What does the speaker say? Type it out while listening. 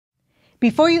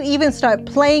Before you even start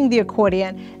playing the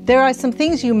accordion, there are some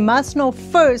things you must know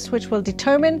first which will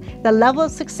determine the level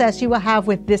of success you will have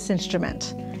with this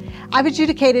instrument. I've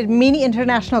adjudicated many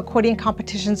international accordion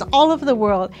competitions all over the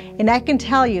world, and I can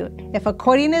tell you, if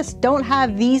accordionists don't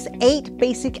have these 8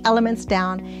 basic elements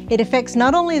down, it affects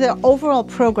not only their overall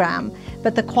program,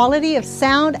 but the quality of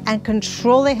sound and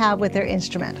control they have with their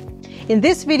instrument. In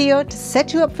this video, to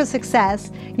set you up for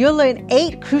success, you'll learn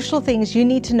 8 crucial things you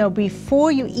need to know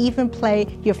before you even play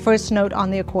your first note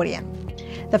on the accordion.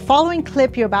 The following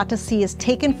clip you're about to see is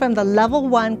taken from the Level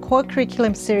 1 Core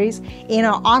Curriculum series in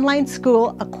our online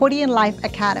school, Accordion Life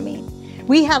Academy.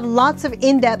 We have lots of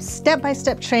in-depth,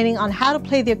 step-by-step training on how to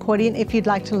play the accordion if you'd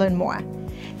like to learn more.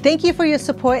 Thank you for your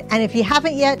support, and if you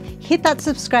haven't yet, hit that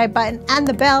subscribe button and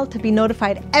the bell to be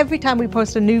notified every time we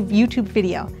post a new YouTube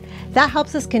video. That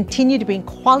helps us continue to bring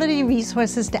quality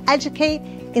resources to educate,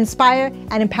 inspire,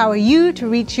 and empower you to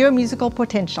reach your musical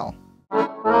potential.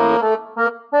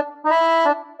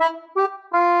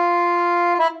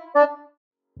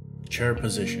 Chair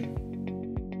position.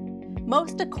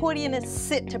 Most accordionists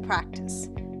sit to practice.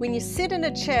 When you sit in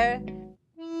a chair,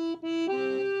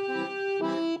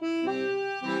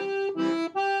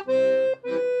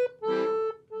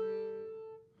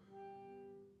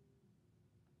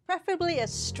 preferably a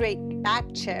straight back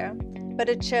chair, but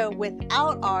a chair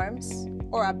without arms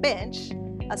or a bench,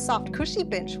 a soft cushy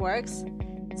bench works.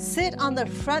 Sit on the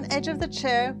front edge of the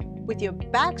chair with your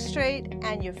back straight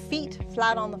and your feet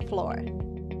flat on the floor.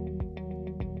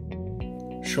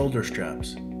 Shoulder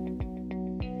straps.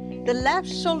 The left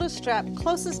shoulder strap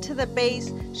closest to the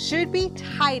base should be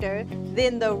tighter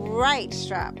than the right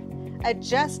strap.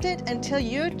 Adjust it until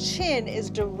your chin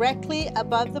is directly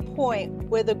above the point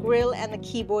where the grill and the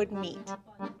keyboard meet.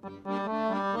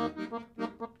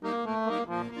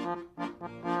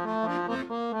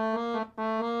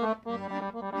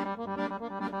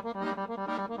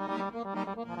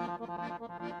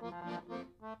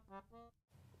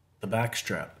 The back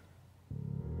strap.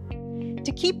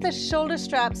 To keep the shoulder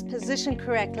straps positioned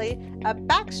correctly, a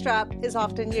back strap is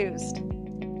often used.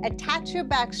 Attach your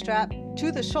back strap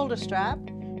to the shoulder strap,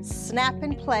 snap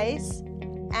in place,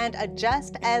 and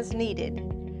adjust as needed.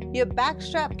 Your back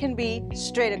strap can be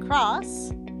straight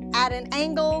across, at an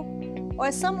angle,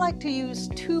 or some like to use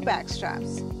 2 back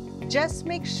straps. Just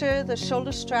make sure the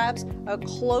shoulder straps are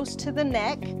close to the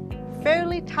neck,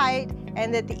 fairly tight,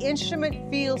 and that the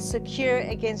instrument feels secure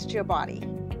against your body.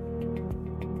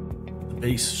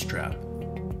 Bass strap.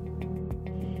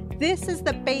 This is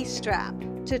the bass strap.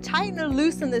 To tighten or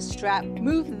loosen this strap,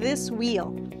 move this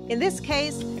wheel. In this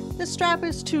case, the strap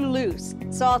is too loose,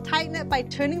 so I'll tighten it by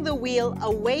turning the wheel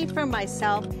away from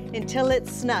myself until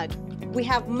it's snug. We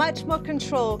have much more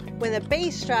control when the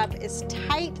bass strap is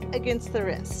tight against the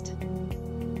wrist.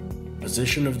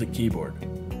 Position of the keyboard.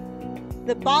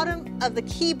 The bottom of the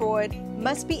keyboard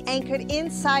must be anchored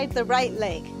inside the right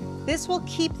leg. This will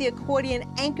keep the accordion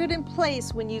anchored in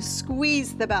place when you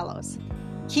squeeze the bellows.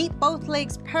 Keep both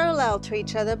legs parallel to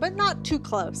each other, but not too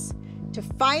close. To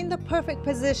find the perfect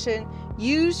position,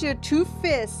 use your 2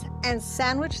 fists and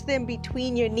sandwich them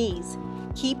between your knees,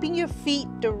 keeping your feet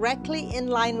directly in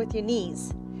line with your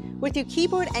knees. With your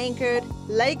keyboard anchored,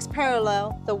 legs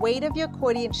parallel, the weight of your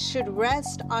accordion should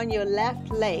rest on your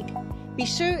left leg. Be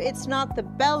sure it's not the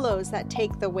bellows that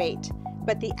take the weight,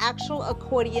 but the actual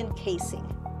accordion casing.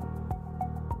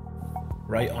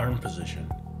 Right arm position.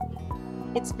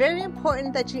 It's very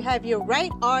important that you have your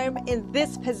right arm in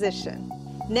this position,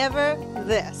 never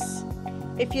this.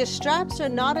 If your straps are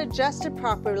not adjusted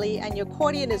properly and your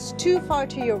accordion is too far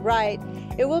to your right,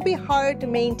 it will be hard to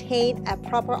maintain a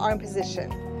proper arm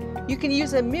position. You can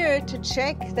use a mirror to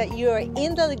check that you are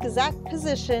in the exact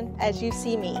position as you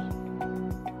see me.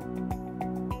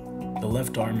 The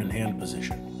left arm in hand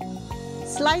position.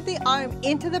 Slide the arm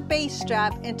into the bass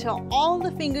strap until all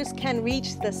the fingers can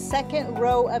reach the second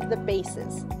row of the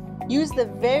basses. Use the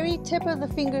very tip of the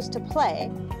fingers to play.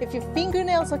 If your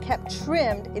fingernails are kept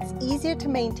trimmed, it's easier to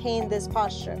maintain this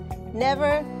posture.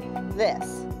 Never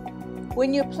this.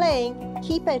 When you're playing,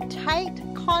 keep a tight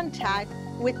contact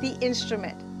with the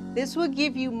instrument. This will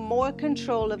give you more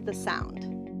control of the sound.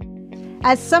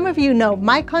 As some of you know,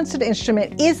 my concert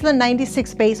instrument is the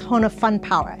 96 bass Hohner Fun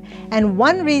Power, and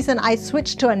one reason I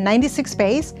switched to a 96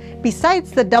 bass, besides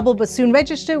the double bassoon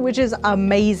register, which is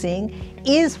amazing,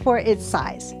 is for its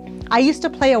size. I used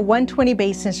to play a 120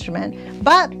 bass instrument,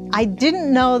 but I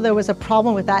didn't know there was a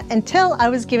problem with that until I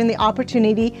was given the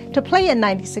opportunity to play a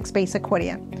 96 bass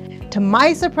accordion. To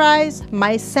my surprise,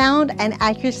 my sound and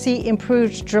accuracy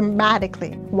improved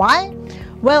dramatically. Why?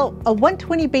 Well, a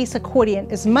 120 bass accordion,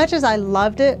 as much as I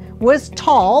loved it, was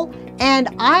tall and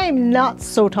I'm not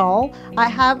so tall. I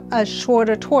have a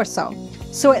shorter torso.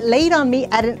 So it laid on me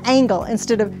at an angle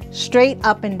instead of straight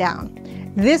up and down.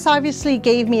 This obviously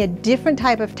gave me a different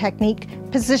type of technique,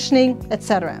 positioning,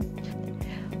 etc.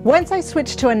 Once I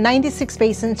switched to a 96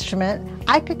 bass instrument,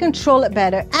 I could control it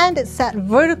better, and it sat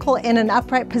vertical in an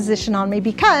upright position on me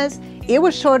because it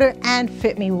was shorter and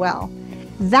fit me well.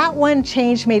 That one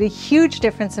change made a huge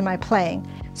difference in my playing.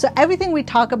 So everything we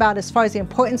talk about as far as the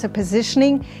importance of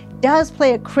positioning does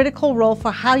play a critical role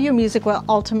for how your music will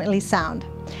ultimately sound.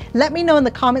 Let me know in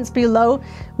the comments below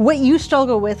what you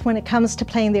struggle with when it comes to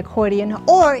playing the accordion,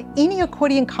 or any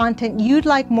accordion content you'd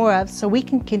like more of, so we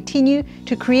can continue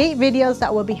to create videos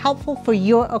that will be helpful for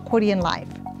your accordion life.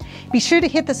 Be sure to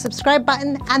hit the subscribe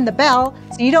button and the bell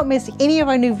so you don't miss any of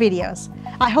our new videos.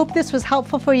 I hope this was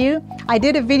helpful for you. I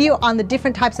did a video on the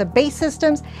different types of bass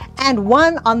systems and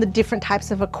one on the different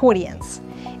types of accordions.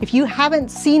 If you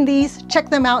haven't seen these, check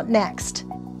them out next.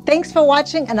 Thanks for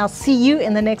watching, and I'll see you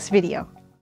in the next video.